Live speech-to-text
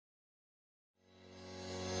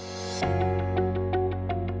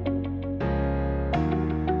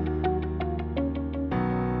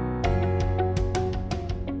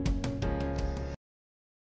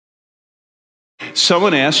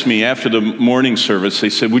Someone asked me after the morning service,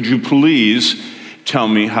 they said, would you please tell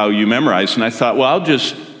me how you memorize? And I thought, well,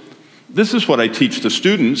 this is what I teach the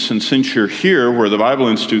students, and since you're here where the Bible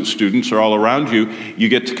Institute students are all around you, you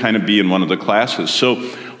get to kind of be in one of the classes. So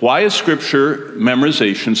why is Scripture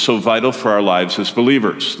memorization so vital for our lives as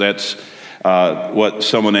believers? That's what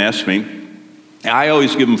someone asked me. I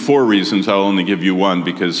always give them 4 reasons. I'll only give you 1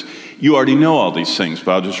 because you already know all these things,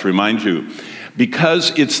 but I'll just remind you.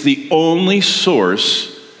 Because it's the only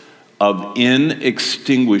source of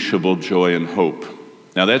inextinguishable joy and hope.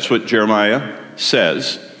 Now that's what Jeremiah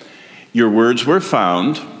says. Your words were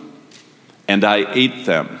found, and I ate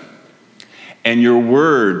them. And your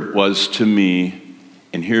word was to me,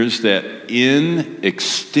 and here's that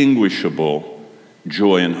inextinguishable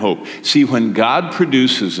joy and hope. See, when God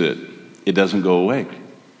produces it, it doesn't go away.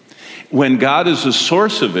 When God is the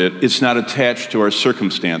source of it, it's not attached to our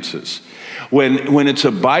circumstances. When it's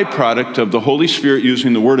a byproduct of the Holy Spirit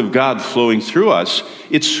using the Word of God flowing through us,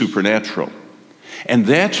 it's supernatural. And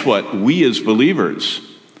that's what we as believers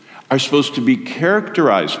are supposed to be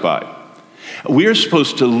characterized by. We are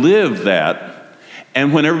supposed to live that,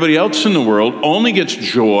 and when everybody else in the world only gets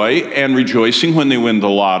joy and rejoicing when they win the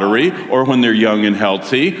lottery, or when they're young and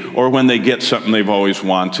healthy, or when they get something they've always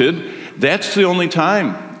wanted, that's the only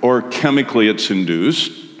time, or chemically it's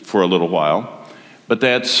induced for a little while, but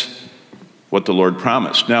that's what the Lord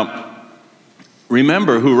promised. Now,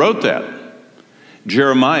 remember who wrote that.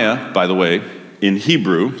 Jeremiah, by the way, in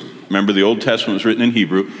Hebrew. Remember, the Old Testament was written in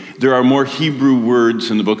Hebrew. There are more Hebrew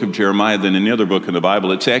words in the book of Jeremiah than any other book in the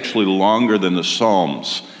Bible. It's actually longer than the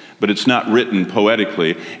Psalms, but it's not written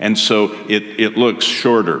poetically, and so it looks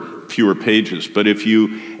shorter, fewer pages. But if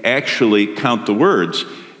you actually count the words,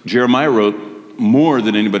 Jeremiah wrote more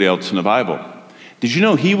than anybody else in the Bible. Did you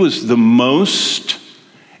know he was the most,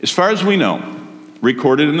 as far as we know,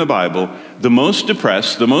 recorded in the Bible, the most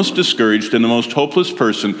depressed, the most discouraged, and the most hopeless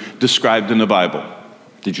person described in the Bible?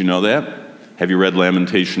 Did you know that? Have you read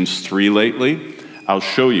Lamentations 3 lately? I'll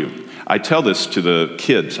show you. I tell this to the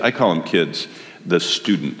kids. I call them kids, the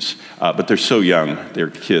students. But they're so young, they're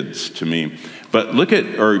kids to me. But look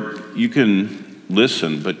at, or you can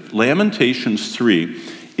listen, but Lamentations 3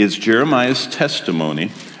 is Jeremiah's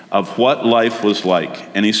testimony of what life was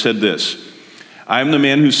like. And he said this, I am the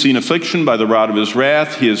man who's seen affliction by the rod of his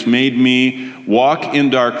wrath. He has made me walk in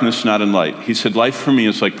darkness, not in light. He said, life for me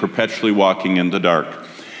is like perpetually walking in the dark.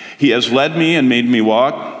 He has led me and made me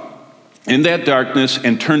walk in that darkness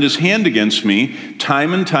and turned his hand against me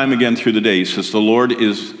time and time again through the day. He says, the Lord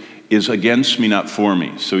is against me, not for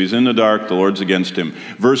me. So he's in the dark, the Lord's against him.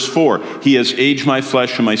 Verse 4, he has aged my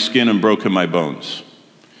flesh and my skin and broken my bones.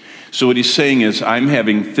 So what he's saying is, I'm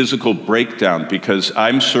having physical breakdown because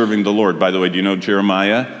I'm serving the Lord. By the way, do you know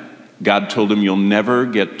Jeremiah? God told him, you'll never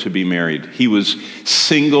get to be married. He was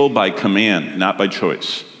single by command, not by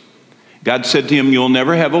choice. God said to him, you'll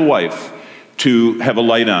never have a wife to have a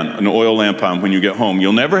light on, an oil lamp on when you get home.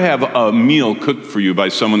 You'll never have a meal cooked for you by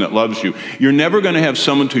someone that loves you. You're never going to have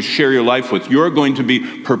someone to share your life with. You're going to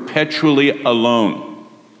be perpetually alone.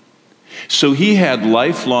 So he had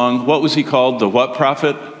lifelong, what was he called? The what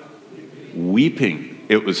prophet? Weeping.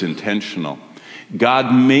 It was intentional.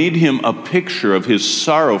 God made him a picture of his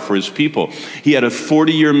sorrow for his people. He had a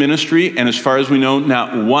 40-year ministry, and as far as we know,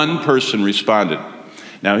 not one person responded.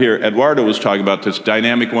 Now here, Eduardo was talking about this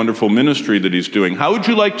dynamic, wonderful ministry that he's doing. How would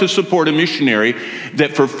you like to support a missionary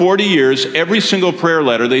that for 40 years, every single prayer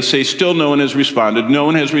letter, they say, still no one has responded, no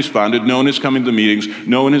one has responded, no one is coming to the meetings,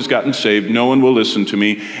 no one has gotten saved, no one will listen to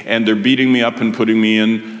me, and they're beating me up and putting me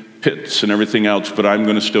in pits and everything else, but I'm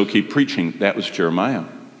going to still keep preaching. That was Jeremiah.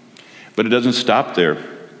 But it doesn't stop there.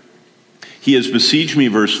 He has besieged me,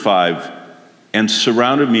 verse 5, and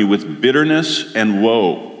surrounded me with bitterness and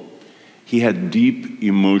woe. He had deep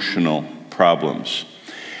emotional problems.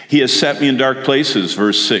 He has set me in dark places,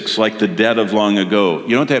 verse 6, like the dead of long ago. You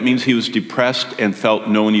know what that means? He was depressed and felt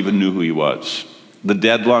no one even knew who he was. The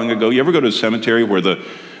dead long ago. You ever go to a cemetery where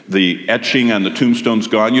the etching on the tombstone's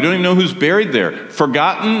gone? You don't even know who's buried there.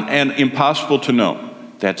 Forgotten and impossible to know.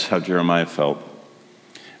 That's how Jeremiah felt.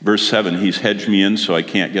 Verse 7, he's hedged me in so I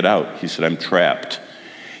can't get out. He said, I'm trapped.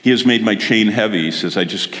 He has made my chain heavy. He says, I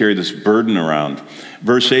just carry this burden around.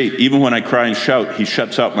 Verse 8, even when I cry and shout, he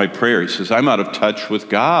shuts out my prayer. He says, I'm out of touch with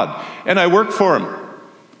God, and I work for him.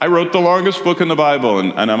 I wrote the longest book in the Bible,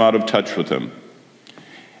 and I'm out of touch with him.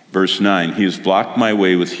 Verse 9, he has blocked my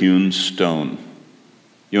way with hewn stone.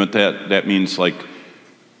 You know what that means? Like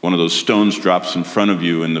one of those stones drops in front of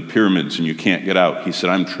you in the pyramids, and you can't get out. He said,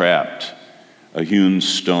 I'm trapped. A hewn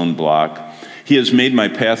stone block. He has made my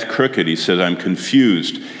path crooked. He said, I'm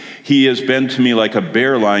confused. He has been to me like a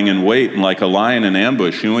bear lying in wait and like a lion in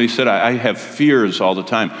ambush. You know what he said? I have fears all the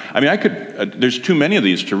time. I mean, there's too many of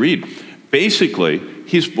these to read. Basically,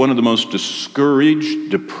 he's one of the most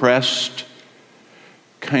discouraged, depressed,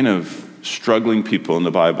 kind of struggling people in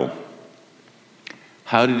the Bible.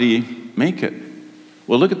 How did he make it?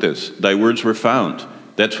 Well, look at this. Thy words were found.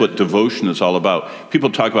 That's what devotion is all about.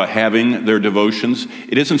 People talk about having their devotions.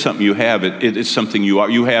 It isn't something you have. It is something you are.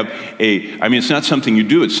 You have it's not something you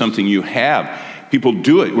do. It's something you have. People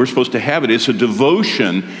do it. We're supposed to have it. It's a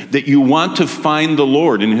devotion that you want to find the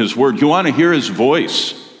Lord in His Word. You want to hear His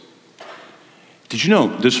voice. Did you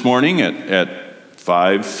know this morning at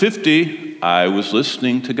 5:50, I was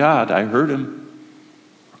listening to God. I heard Him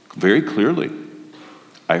very clearly.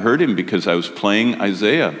 I heard Him because I was playing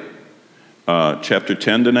Isaiah chapter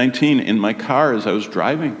 10 to 19 in my car as I was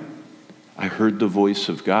driving. I heard the voice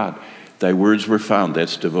of God. Thy words were found.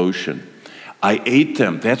 That's devotion. I ate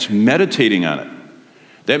them. That's meditating on it.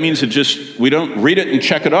 That means we don't read it and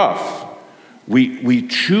check it off. We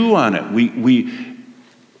chew on it.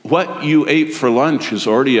 What you ate for lunch is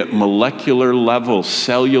already at molecular level,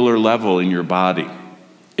 cellular level in your body.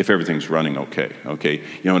 If everything's running okay.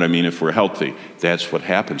 You know what I mean? If we're healthy, that's what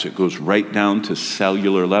happens. It goes right down to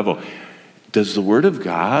cellular level. Does the Word of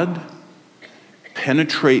God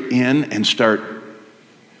penetrate in and start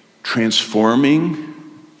transforming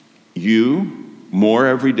you more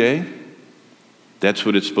every day? That's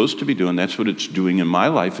what it's supposed to be doing. That's what it's doing in my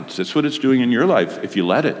life. That's what it's doing in your life if you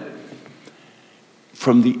let it.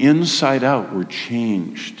 From the inside out, we're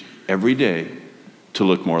changed every day to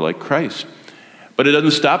look more like Christ. But it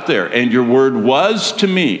doesn't stop there. And your word was to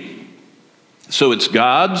me. So it's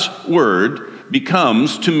God's word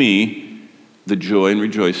becomes to me the joy and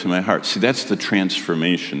rejoice in my heart. See, that's the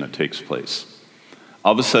transformation that takes place.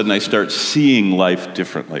 All of a sudden, I start seeing life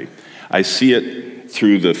differently. I see it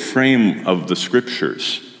through the frame of the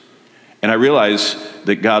Scriptures. And I realize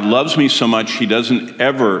that God loves me so much, He doesn't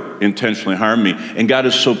ever intentionally harm me. And God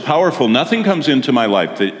is so powerful, nothing comes into my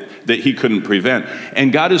life that He couldn't prevent.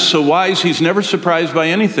 And God is so wise, He's never surprised by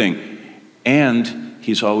anything. And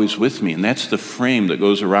He's always with me. And that's the frame that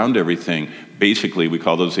goes around everything. Basically, we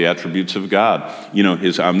call those the attributes of God. You know,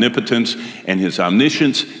 His omnipotence and His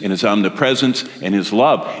omniscience and His omnipresence and His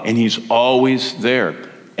love. And He's always there.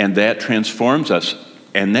 And that transforms us.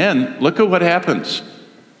 And then, look at what happens.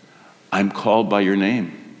 I'm called by your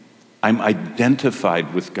name. I'm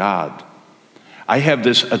identified with God. I have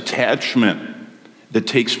this attachment that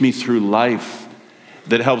takes me through life,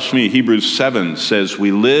 that helps me. Hebrews 7 says,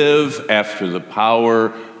 we live after the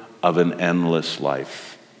power of an endless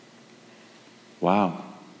life. Wow.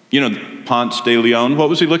 You know, Ponce de Leon, what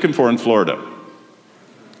was he looking for in Florida?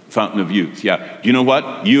 Fountain of youth. Yeah. Do you know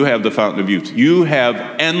what? You have the fountain of youth. You have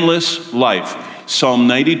endless life. Psalm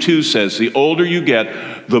 92 says, the older you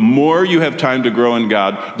get, the more you have time to grow in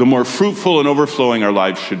God, the more fruitful and overflowing our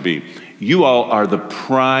lives should be. You all are the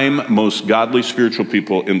prime, most godly spiritual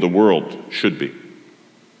people in the world, should be,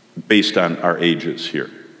 based on our ages here.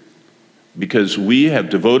 Because we have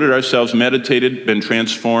devoted ourselves, meditated, been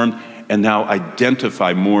transformed, and now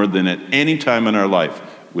identify more than at any time in our life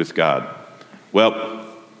with God. Well,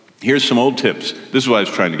 here's some old tips. This is what I was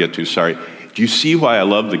trying to get to, sorry. Do you see why I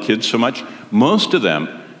love the kids so much? Most of them,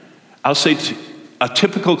 I'll say a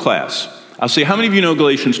typical class, I'll say, how many of you know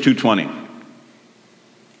Galatians 2:20?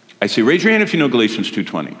 I say, raise your hand if you know Galatians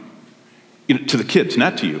 2:20. You know, to the kids,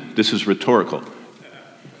 not to you. This is rhetorical.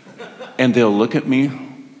 And they'll look at me,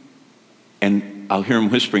 and I'll hear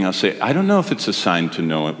them whispering. I'll say, I don't know if it's a sign to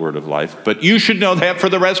know a word of life, but you should know that for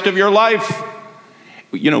the rest of your life.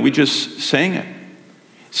 You know, we just sang it.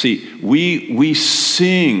 See, we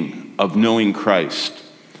sing of knowing Christ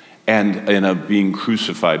and of being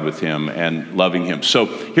crucified with Him and loving Him. So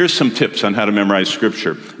here's some tips on how to memorize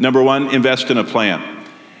Scripture. Number one, invest in a plan.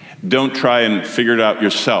 Don't try and figure it out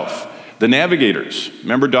yourself. The Navigators,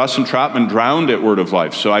 remember Dawson Trotman drowned at Word of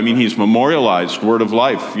Life. So, I mean, he's memorialized Word of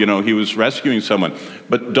Life. You know, he was rescuing someone.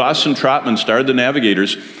 But Dawson Trotman started the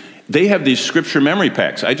Navigators. They have these Scripture memory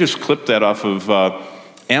packs. I just clipped that off of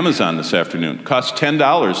Amazon this afternoon. It costs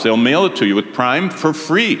 $10. They'll mail it to you with Prime for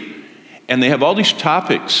free. And they have all these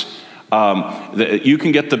topics. You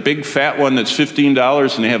can get the big fat one that's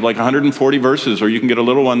 $15, and they have like 140 verses, or you can get a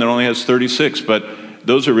little one that only has 36, but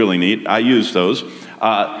those are really neat. I use those.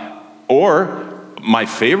 Or my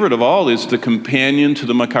favorite of all is the companion to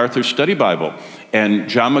the MacArthur Study Bible. And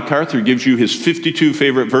John MacArthur gives you his 52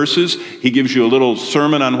 favorite verses. He gives you a little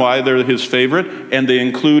sermon on why they're his favorite, and they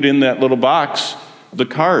include in that little box the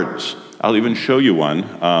cards. I'll even show you one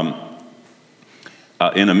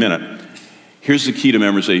in a minute. Here's the key to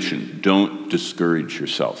memorization. Don't discourage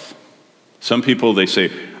yourself. Some people, they say,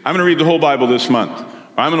 I'm going to read the whole Bible this month.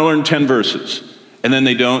 Or I'm going to learn 10 verses. And then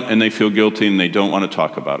they don't, and they feel guilty, and they don't want to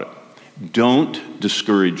talk about it. Don't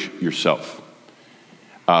discourage yourself.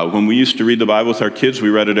 When we used to read the Bible with our kids, we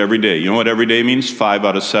read it every day. You know what every day means? 5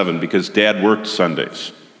 out of 7, because Dad worked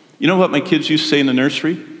Sundays. You know what my kids used to say in the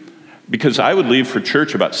nursery? Because I would leave for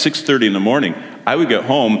church about 6:30 in the morning. I would get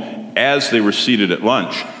home as they were seated at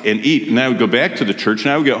lunch and eat, and I would go back to the church,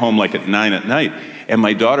 and I would get home like at 9 at night. And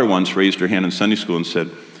my daughter once raised her hand in Sunday school and said,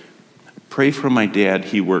 "Pray for my dad,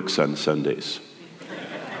 he works on Sundays."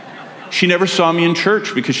 She never saw me in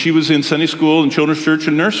church because she was in Sunday school and children's church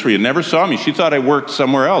and nursery and never saw me. She thought I worked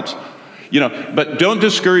somewhere else. But don't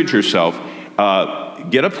discourage yourself.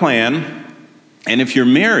 Get a plan. And if you're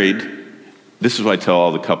married, this is what I tell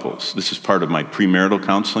all the couples. This is part of my premarital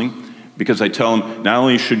counseling, because I tell them, not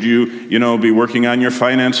only should you be working on your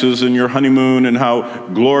finances and your honeymoon and how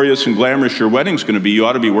glorious and glamorous your wedding's going to be, you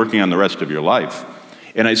ought to be working on the rest of your life.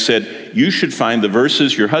 And I said, you should find the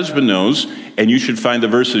verses your husband knows, and you should find the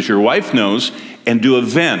verses your wife knows, and do a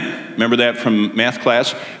Venn. Remember that from math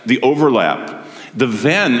class? The overlap. The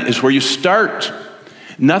Venn is where you start.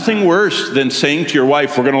 Nothing worse than saying to your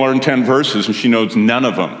wife, we're going to learn 10 verses, and she knows none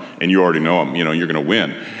of them, and you already know them, you're going to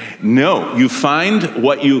win. No, you find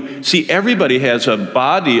what you... See, everybody has a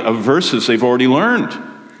body of verses they've already learned,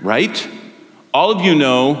 right? All of you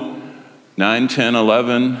know 9, 10,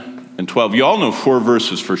 11... and 12. You all know 4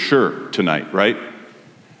 verses for sure tonight, right?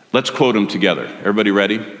 Let's quote them together. Everybody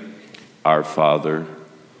ready? Our Father,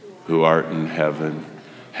 who art in heaven,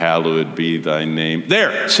 hallowed be thy name.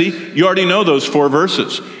 There, see? You already know those 4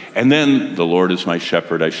 verses. And then, the Lord is my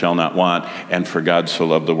shepherd, I shall not want, and for God so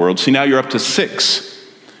loved the world. See, now you're up to 6.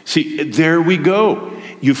 See, there we go.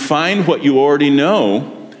 You find what you already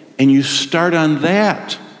know, and you start on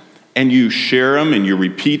that. And you share them and you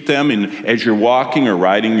repeat them, and as you're walking or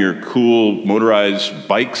riding your cool motorized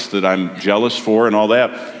bikes that I'm jealous for and all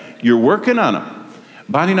that, you're working on them.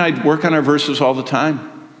 Bonnie and I work on our verses all the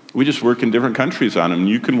time. We just work in different countries on them.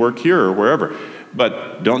 You can work here or wherever.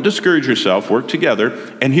 But don't discourage yourself. Work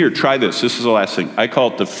together. And here, try this. This is the last thing. I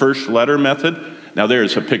call it the first letter method. Now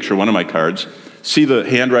there's a picture of one of my cards. See the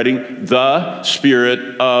handwriting? The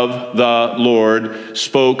Spirit of the Lord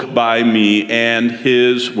spoke by me, and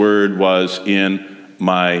his word was in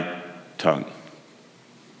my tongue.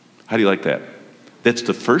 How do you like that? That's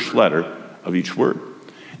the first letter of each word.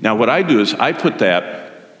 Now what I do is I put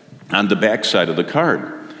that on the back side of the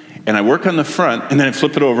card, and I work on the front, and then I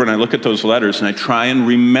flip it over and I look at those letters and I try and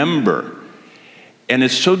remember. And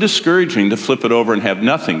it's so discouraging to flip it over and have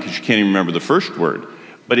nothing, because you can't even remember the first word.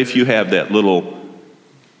 But if you have that little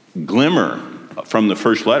glimmer from the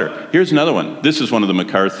first letter. Here's another one. This is one of the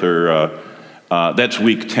MacArthur, that's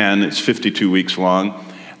week 10. It's 52 weeks long.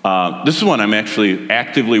 This is one I'm actually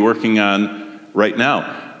actively working on right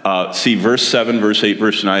now. See verse 7, verse 8,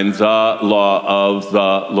 verse 9. The law of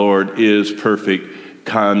the Lord is perfect,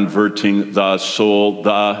 converting the soul.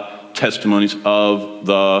 The testimonies of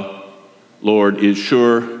the Lord is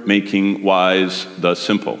sure, making wise the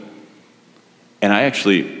simple. And I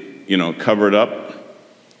actually, cover it up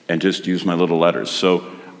and just use my little letters. So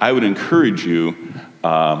I would encourage you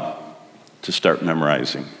to start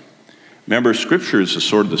memorizing. Remember, Scripture is the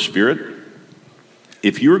sword of the Spirit.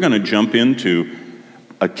 If you were going to jump into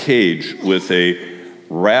a cage with a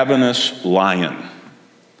ravenous lion,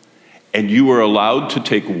 and you were allowed to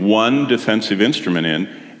take one defensive instrument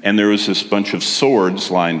in, and there was this bunch of swords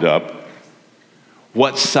lined up,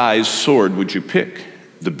 what size sword would you pick?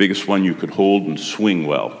 The biggest one you could hold and swing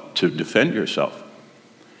well to defend yourself.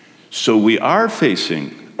 So we are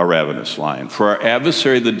facing a ravenous lion. For our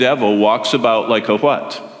adversary, the devil, walks about like a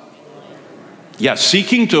what? Yeah,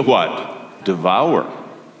 seeking to what? Devour.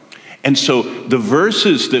 And so the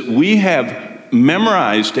verses that we have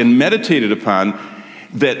memorized and meditated upon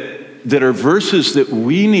that are verses that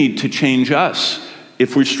we need to change us.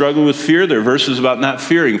 If we struggle with fear, there are verses about not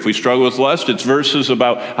fearing. If we struggle with lust, it's verses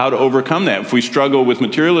about how to overcome that. If we struggle with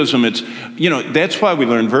materialism, it's, that's why we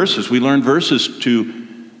learn verses. We learn verses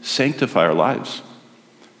to sanctify our lives.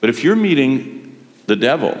 But if you're meeting the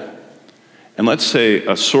devil, and let's say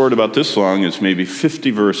a sword about this long is maybe 50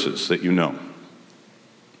 verses that you know.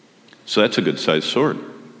 So that's a good sized sword.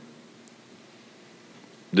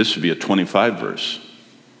 This would be a 25 verse,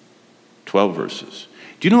 12 verses.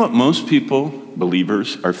 Do you know what most people,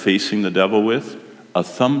 believers, are facing the devil with? A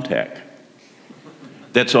thumbtack.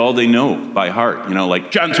 That's all they know by heart,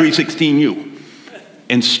 like John 3:16, you.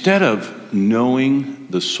 Instead of knowing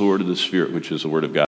the sword of the Spirit, which is the Word of God.